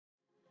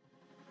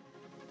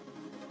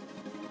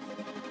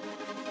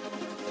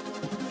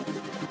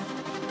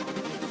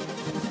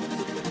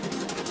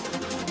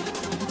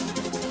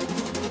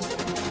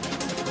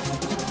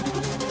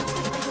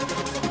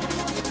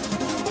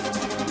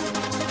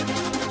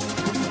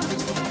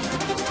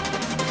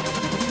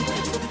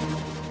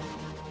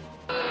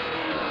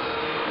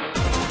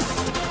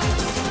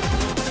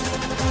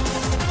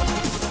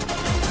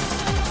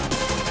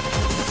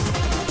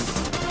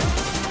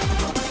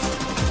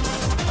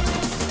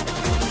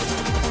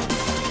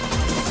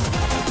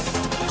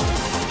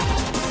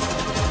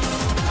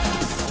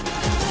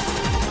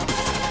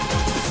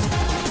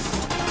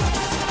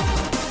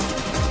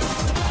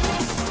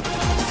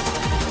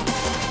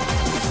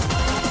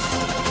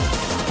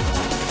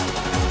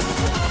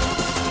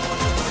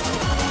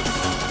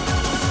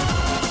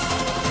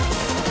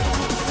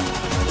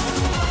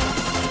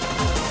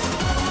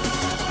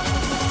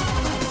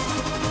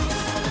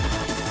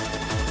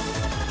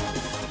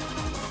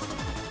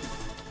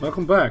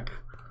welcome back.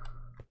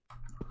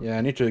 Yeah,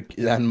 I need to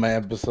end my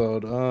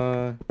episode.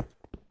 Gonna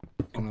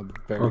Or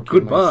barricade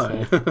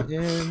goodbye. myself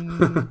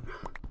in.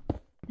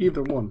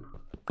 Either one.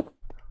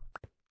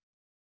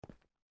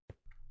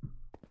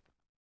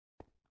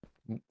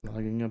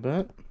 Lagging a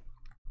bit.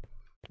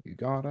 You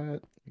got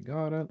it. You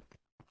got it.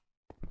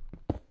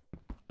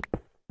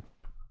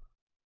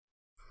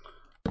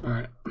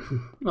 Alright.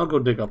 I'll go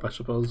dig up, I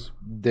suppose.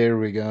 There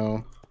we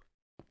go.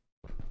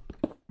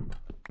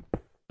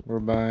 We're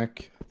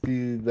back.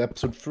 The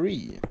episode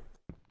 3.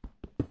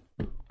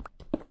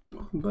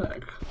 Welcome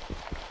back.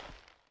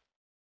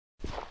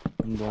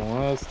 In the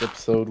last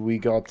episode, we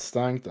got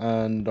stanked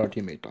and our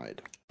teammate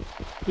died.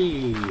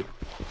 Hey.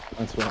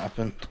 That's what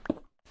happened.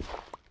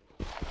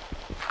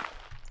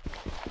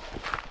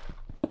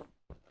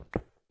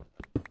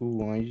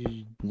 Ooh, I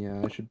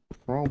should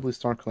probably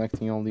start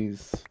collecting all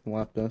these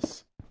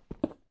lapis.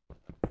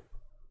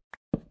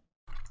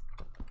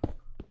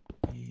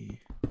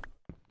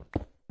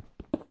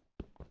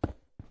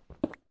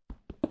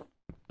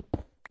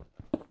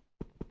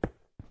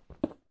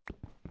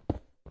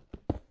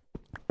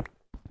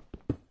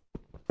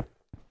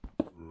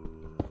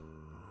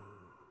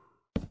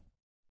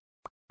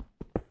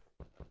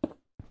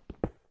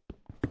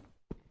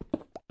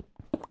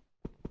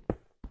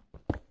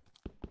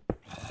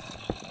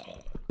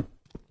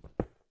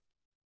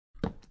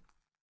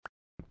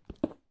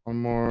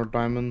 One more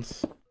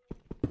diamonds.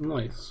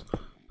 Nice.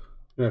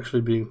 You're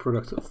actually being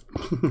productive.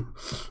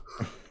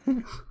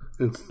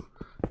 It's,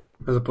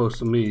 as opposed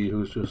to me,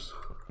 who's just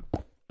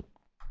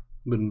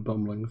been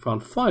bumbling.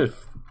 Found five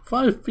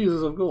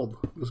pieces of gold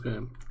this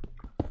game.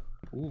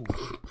 Ooh,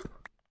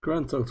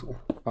 Grand total.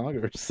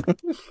 poggers.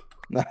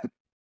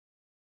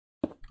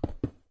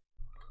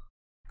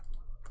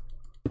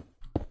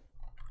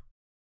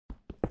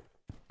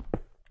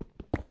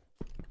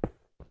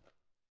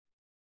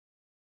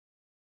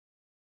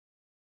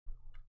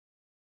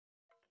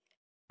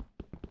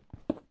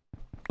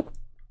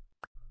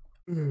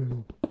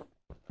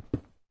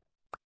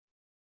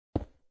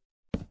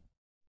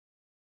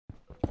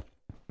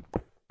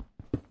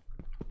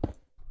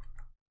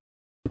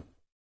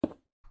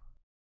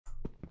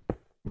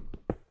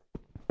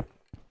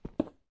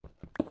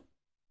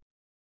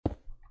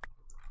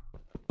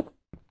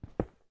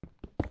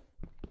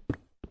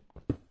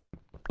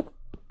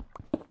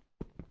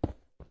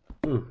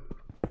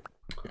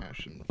 Yeah, I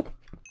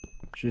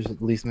should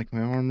at least make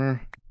my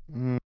armor.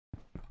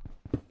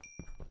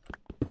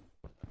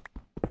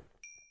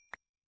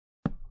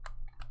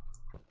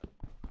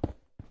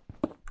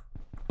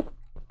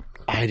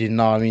 I did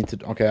not mean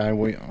to. Okay,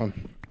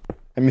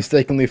 I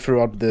mistakenly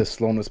threw out the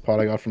slowness pot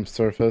I got from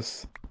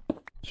surface.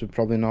 Should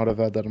probably not have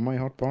had that on my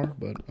hotbar,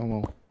 but oh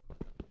well.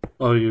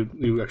 Oh,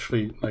 you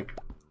actually, like,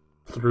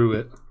 threw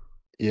it.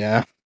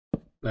 Yeah.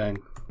 Dang.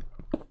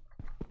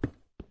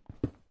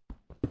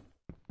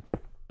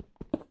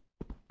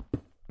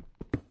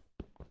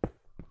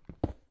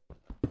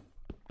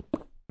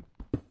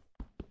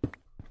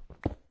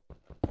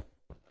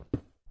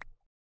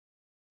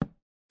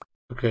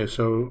 Okay,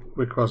 so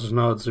Rick Cross is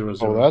now at 0-0.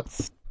 Oh,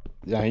 that's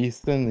yeah. He's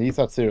at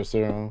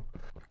 0-0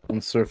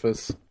 on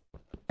surface.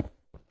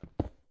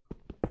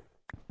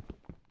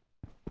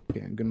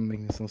 Okay, I'm gonna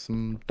make myself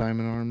some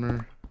diamond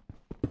armor.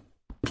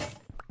 Dang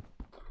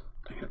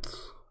it.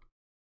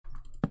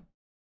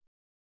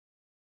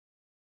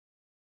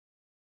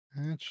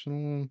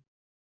 Actually,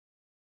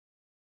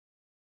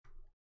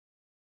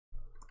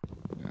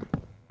 yeah.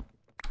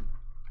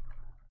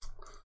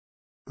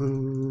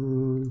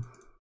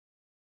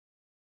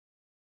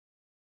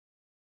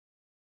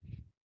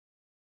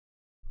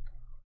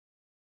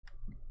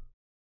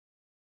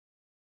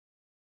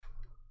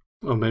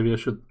 Oh, maybe I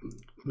should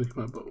make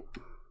my bow.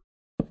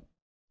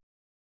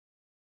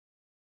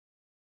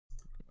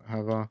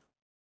 Have a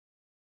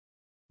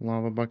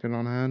lava bucket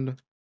on hand,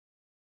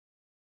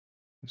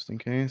 just in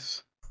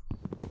case.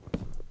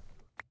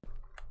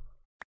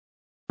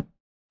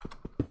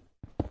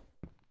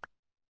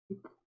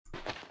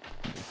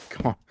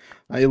 God,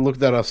 I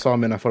looked at a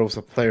zombie and I thought it was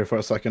a player for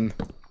a second.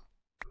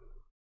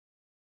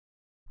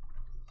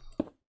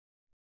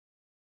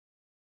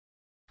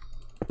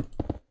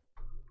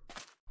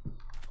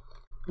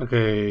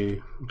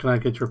 Okay, can I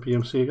get your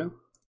PMC again?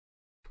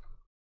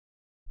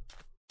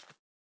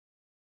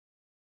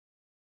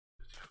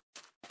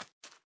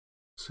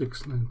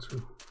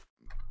 $692.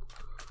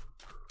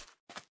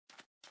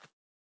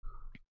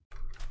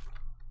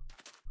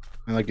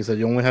 And like you said,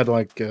 you only had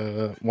like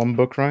one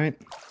book, right?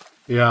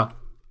 Yeah.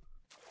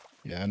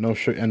 Yeah, no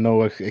sugar and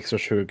no extra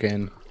sugar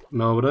cane.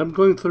 No, but I'm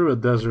going through a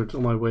desert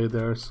on my way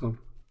there, so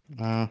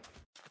I'll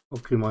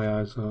keep my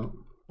eyes out.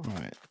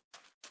 Alright.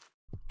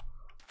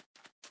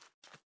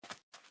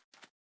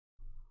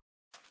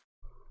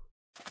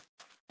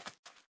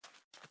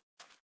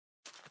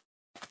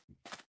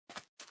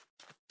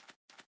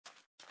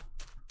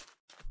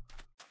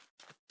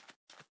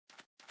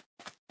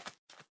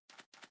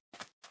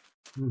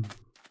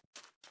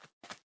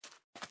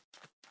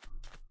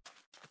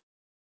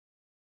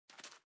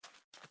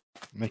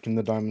 Making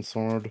the diamond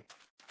sword.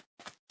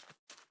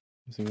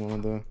 using one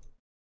of the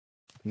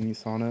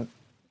thingies on it.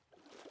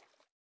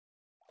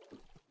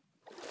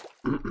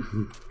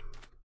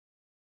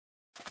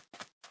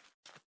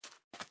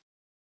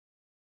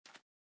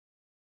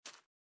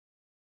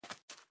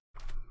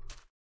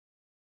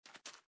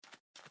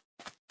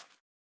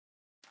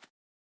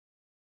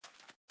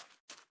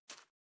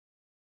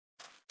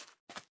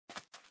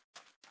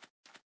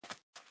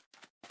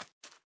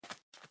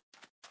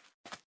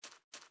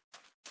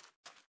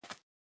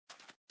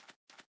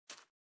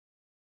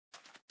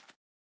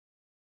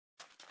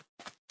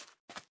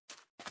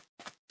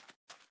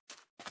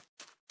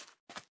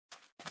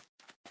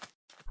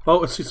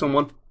 Oh, I see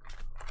someone.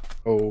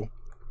 Oh,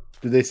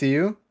 did they see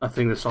you? I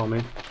think they saw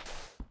me.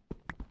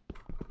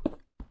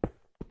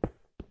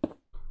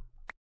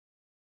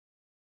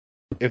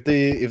 If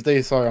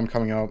they saw you, I'm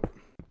coming up.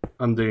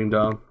 I'm digging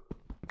down.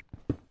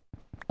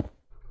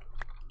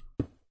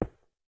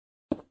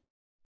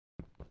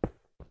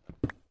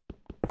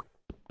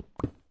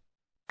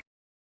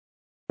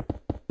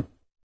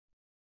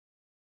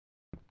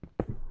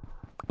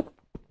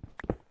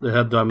 They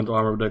had diamond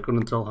armor, but I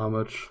couldn't tell how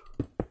much.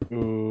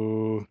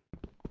 Ooh.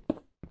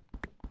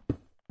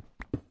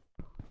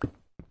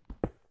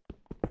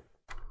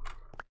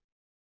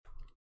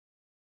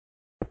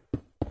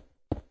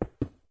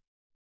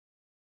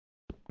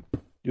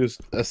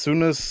 Just as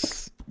soon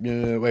as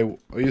wait,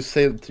 you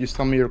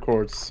tell me your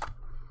chords.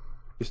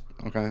 Just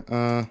okay.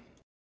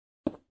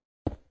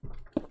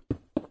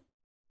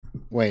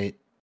 Wait.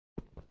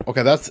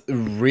 Okay, that's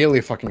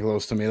really fucking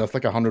close to me. That's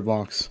like 100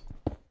 blocks.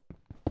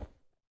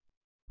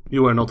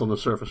 You were not on the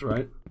surface,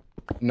 right?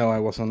 No, I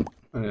wasn't.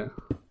 Oh, yeah.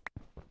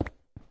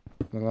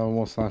 But I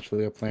was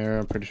actually up there,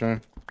 I'm pretty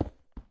sure.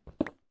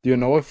 Do you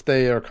know if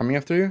they are coming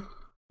after you?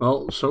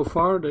 Well, so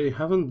far they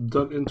haven't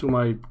dug into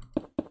my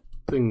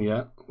thing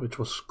yet, which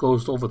was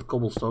closed off with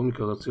cobblestone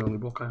because that's the only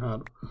block I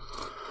had.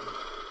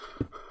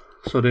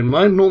 So they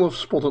might not have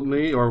spotted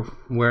me or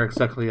where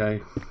exactly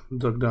I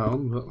dug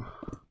down, but...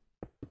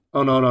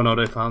 Oh no,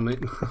 they found me.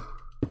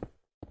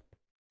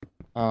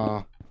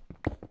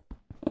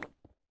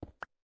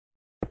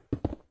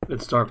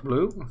 It's dark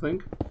blue, I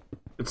think.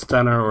 It's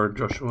Tanner or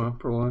Joshua,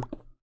 probably.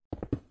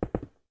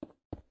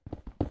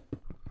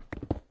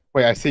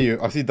 Wait, I see you.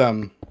 I see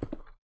them.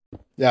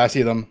 Yeah, I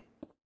see them.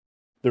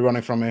 They're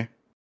running from me.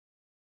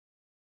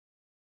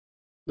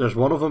 There's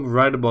one of them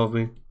right above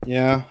me.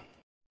 Yeah.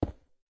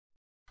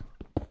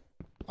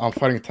 I'm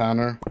fighting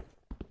Tanner.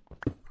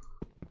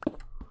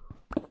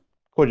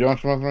 Cool, you want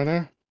to come up right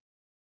there?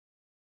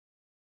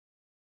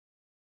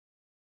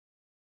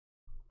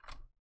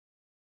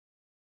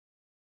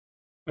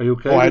 Are you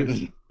okay? Oh,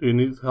 Do you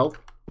need help?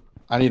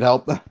 I need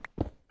help. Okay,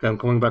 I'm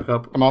coming back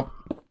up. Come up.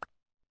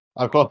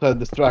 I've got a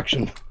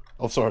distraction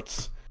of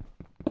sorts.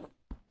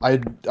 I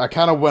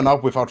kind of went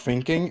up without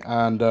thinking,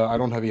 and I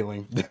don't have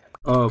healing.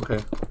 Oh, okay.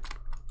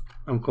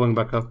 I'm going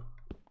back up.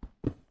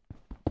 Do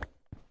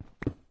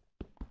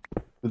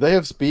they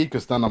have speed?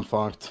 Because then I'm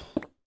fucked.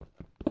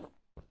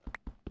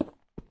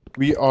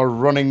 We are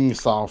running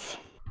south.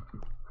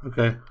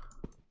 Okay.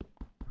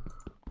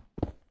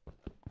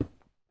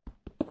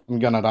 I'm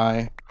gonna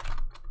die.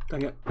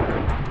 Dang it.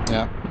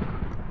 Yeah.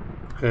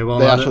 Okay, well...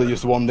 They actually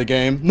just won the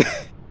game.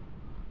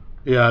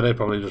 Yeah, they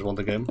probably just won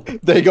the game.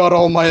 They got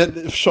all my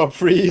shop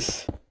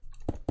freeze.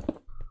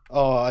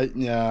 Oh,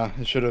 yeah,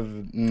 I should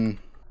have...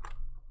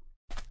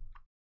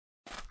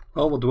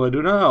 Oh, what do I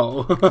do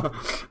now?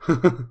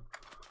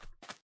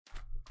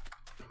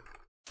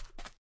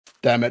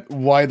 Damn it!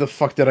 Why the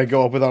fuck did I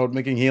go up without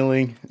making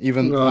healing?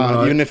 Even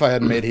even if I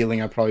had made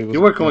healing, I probably would.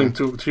 You were going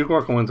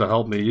to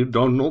help me. You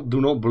do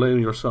not blame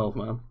yourself,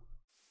 man.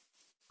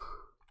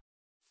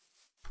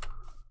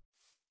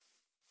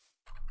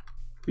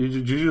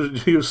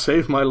 You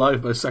saved my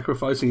life by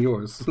sacrificing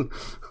yours.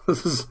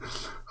 This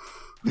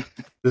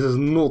is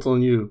not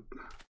on you.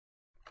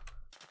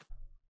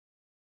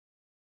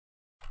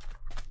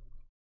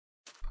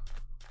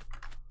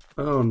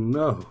 Oh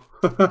no.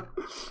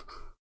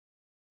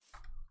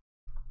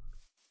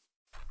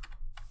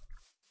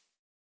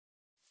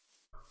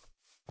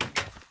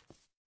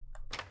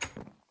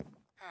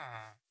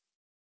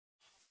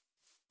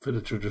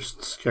 Villager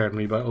just scared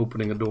me by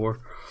opening a door.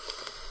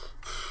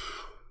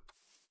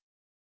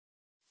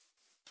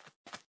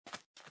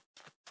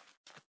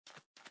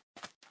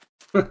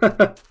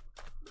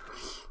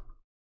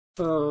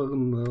 Oh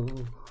no.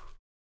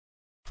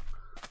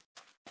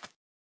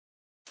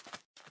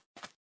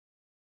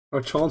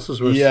 Our chances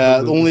were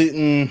yeah, so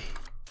only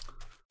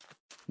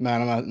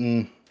man, I'm at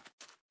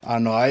I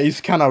don't know. I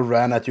just kind of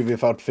ran at you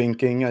without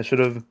thinking. I should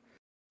have.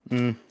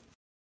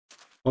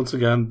 Once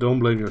again, don't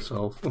blame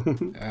yourself.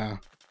 Yeah.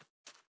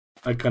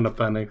 I kind of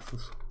panicked.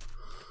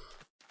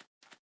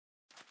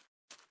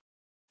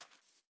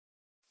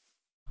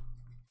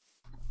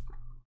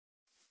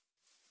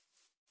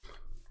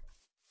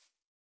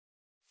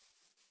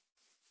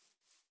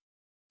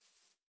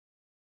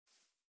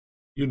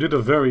 You did a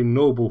very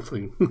noble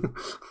thing.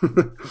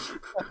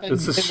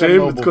 It's a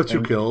shame it got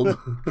you killed.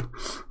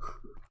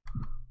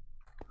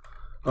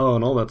 Oh,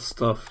 and all that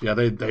stuff. Yeah,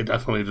 they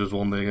definitely just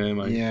won the game.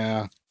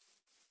 Yeah.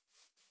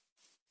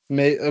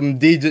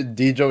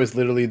 Dijo is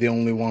literally the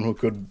only one who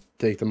could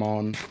take them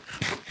on.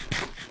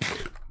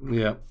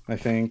 Yeah. I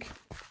think.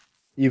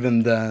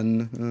 Even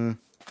then.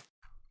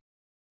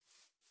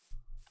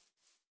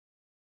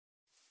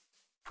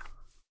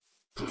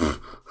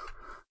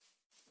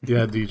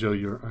 Yeah, Dijo,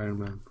 you're Iron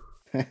Man.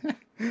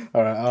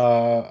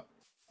 Alright,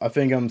 I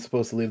think I'm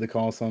supposed to leave the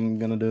call, so I'm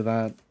gonna do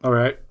that.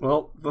 Alright,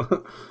 well,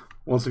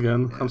 once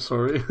again, I'm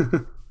sorry.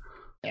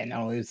 Yeah,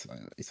 no, it's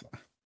fine.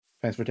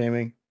 Thanks for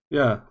taming.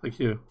 Yeah, thank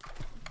you.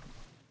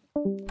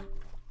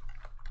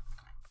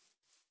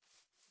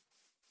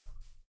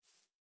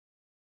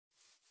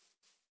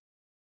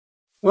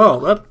 Well,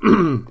 that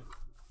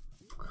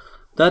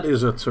that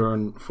is a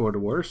turn for the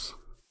worse.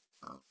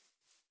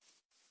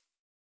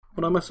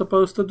 What am I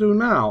supposed to do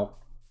now?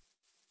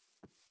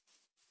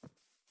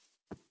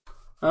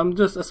 I'm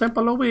just a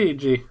simple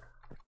Luigi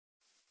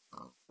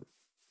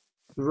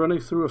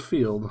running through a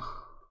field.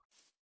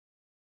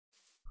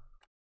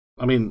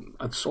 I mean,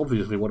 that's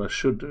obviously what I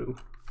should do.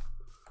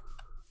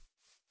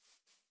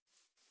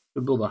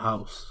 Should build a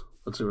house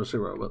at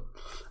 0-0, but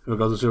if I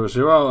go to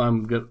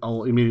 0-0,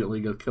 I'll immediately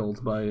get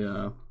killed by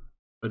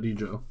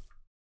Dijo.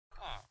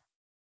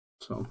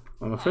 So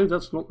I'm afraid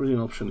that's not really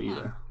an option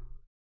either.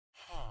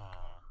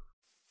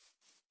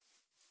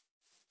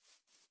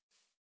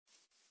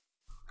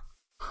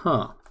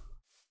 Huh.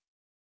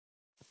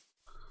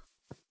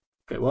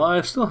 Okay, well, I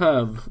still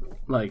have,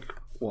 like,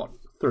 what,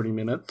 30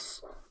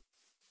 minutes?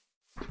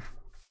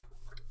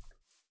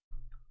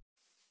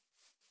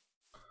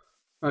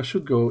 I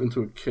should go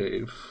into a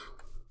cave.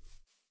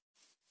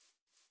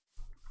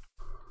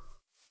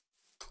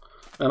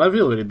 And I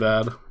feel really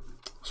bad.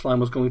 Slime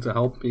was going to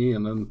help me,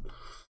 and then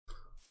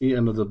he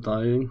ended up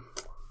dying.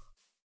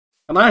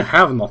 And I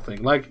have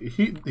nothing. Like,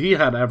 he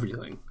had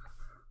everything.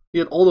 He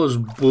had all those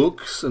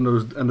books and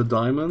the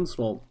diamonds.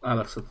 Well,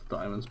 Alex had the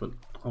diamonds, but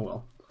oh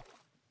well.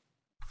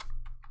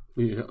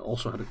 He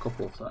also had a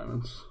couple of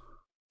diamonds.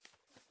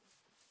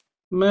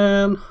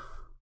 Man,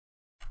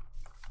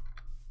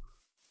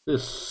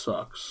 this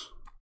sucks.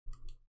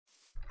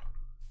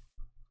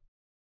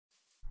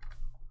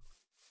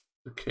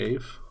 The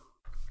cave.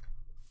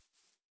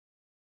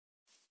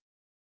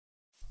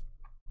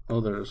 Oh,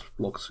 there's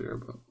blocks here,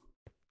 but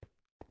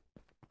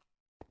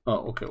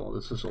oh, okay. Well,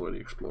 this is already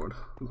explored.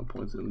 No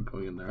point in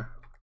going in there.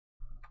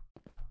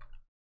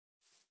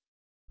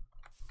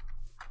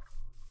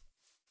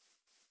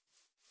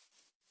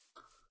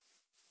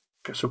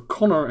 Okay, so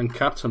Connor and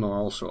Captain are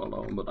also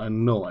alone, but I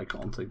know I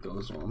can't take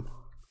those on.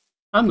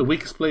 I'm the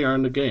weakest player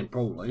in the game,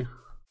 probably.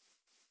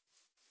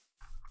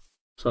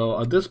 So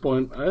at this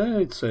point,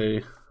 I'd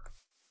say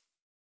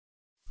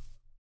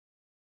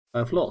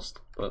I've lost.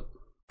 But,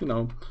 you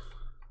know,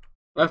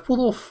 I've pulled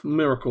off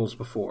miracles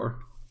before.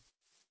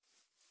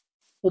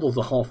 Pulled off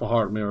the half a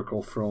heart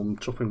miracle from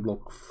chopping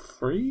block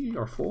 3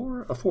 or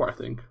 4? 4, I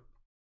think.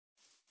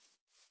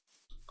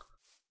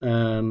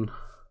 And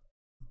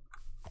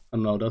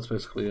no, that's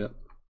basically it.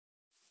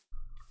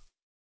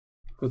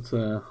 But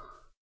oh,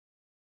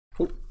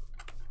 do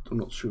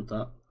not shoot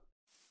that.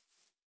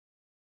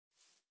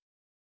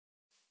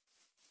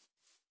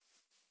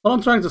 What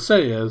I'm trying to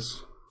say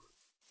is,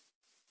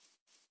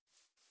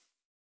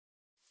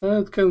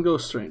 it can go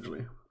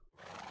strangely.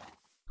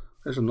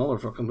 There's another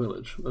fucking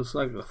village. That's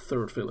like the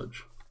third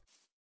village.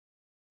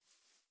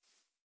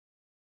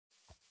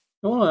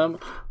 Oh,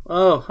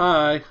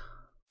 hi.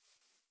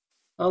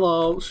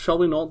 Hello. Shall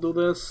we not do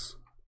this?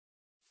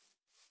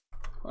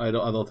 I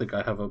don't think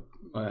I have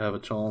a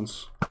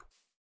chance.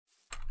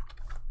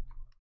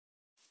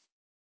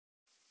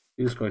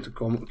 He's going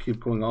to keep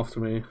going after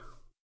me.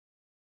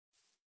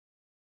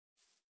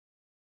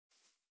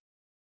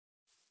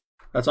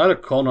 That's either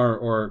Connor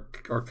or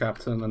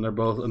Captain, and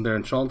they're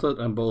enchanted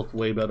and both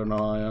way better than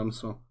I am,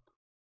 so.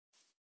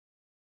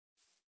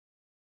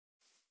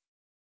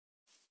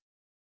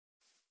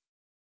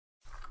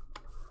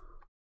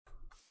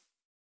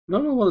 I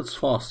don't know what it's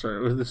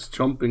faster, if this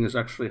jumping is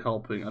actually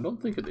helping. I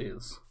don't think it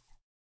is.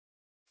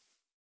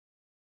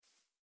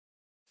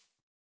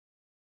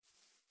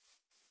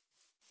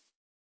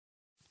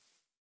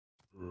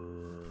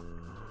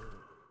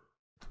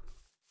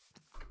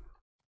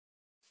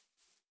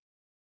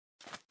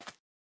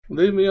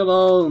 Leave me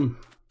alone.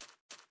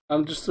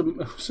 I'm just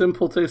a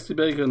simple, tasty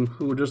bacon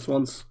who just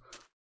wants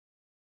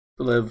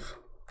to live.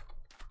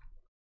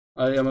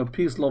 I am a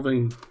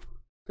peace-loving,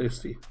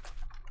 tasty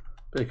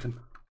bacon.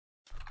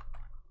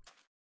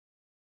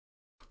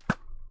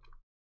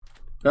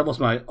 That was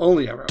my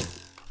only arrow.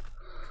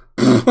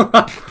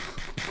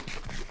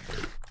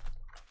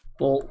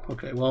 Well,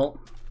 okay, well,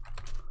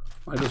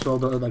 I just well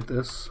do it like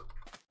this.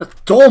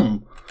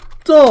 Dumb!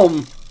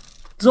 Dumb!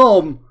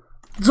 Dumb!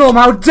 Dumb,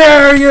 how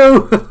dare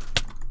you!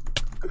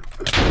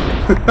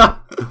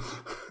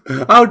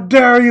 How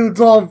dare you,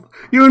 Dom?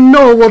 You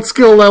know what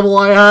skill level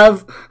I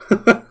have!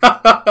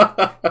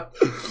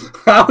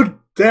 How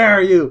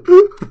dare you!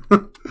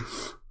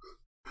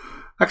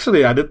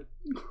 Actually, I did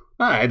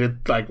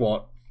like,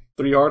 what,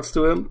 3 hearts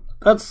to him?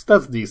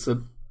 That's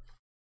decent.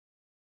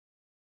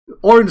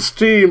 Orange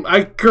team,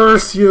 I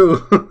curse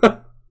you.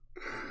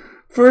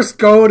 First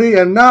Cody,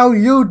 and now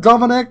you,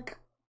 Dominic.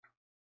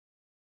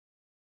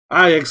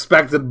 I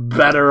expected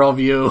better of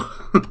you.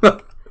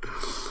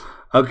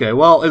 Okay,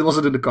 well, it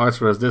wasn't in the cards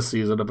for us this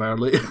season,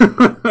 apparently.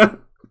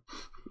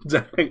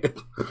 Dang it.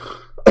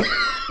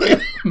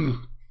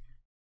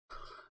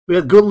 We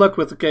had good luck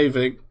with the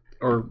caving.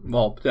 Or,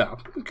 well, yeah,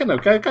 kind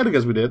of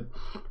guess we did.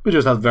 We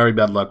just had very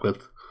bad luck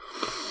with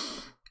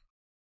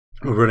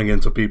running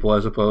into people, I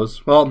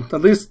suppose. Well,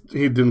 at least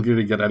he didn't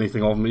really get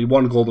anything off me.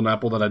 One golden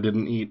apple that I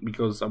didn't eat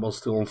because I was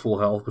still on full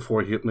health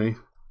before he hit me.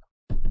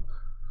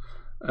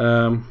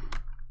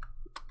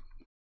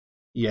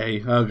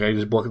 Yay. Okay,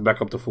 just block it back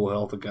up to full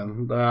health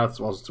again. That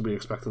was to be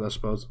expected, I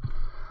suppose.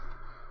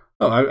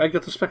 Oh, I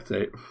get to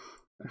spectate.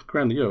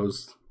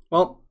 Grandiose.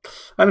 Well,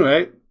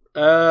 anyway,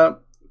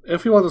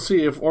 if you want to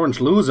see if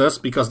Orange loses,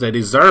 because they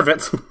deserve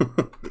it,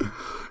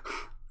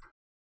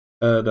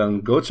 then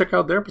go check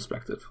out their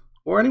perspective.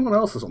 Or anyone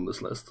else's on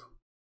this list.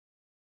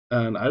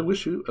 And I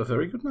wish you a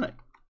very good night.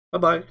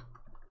 Bye-bye.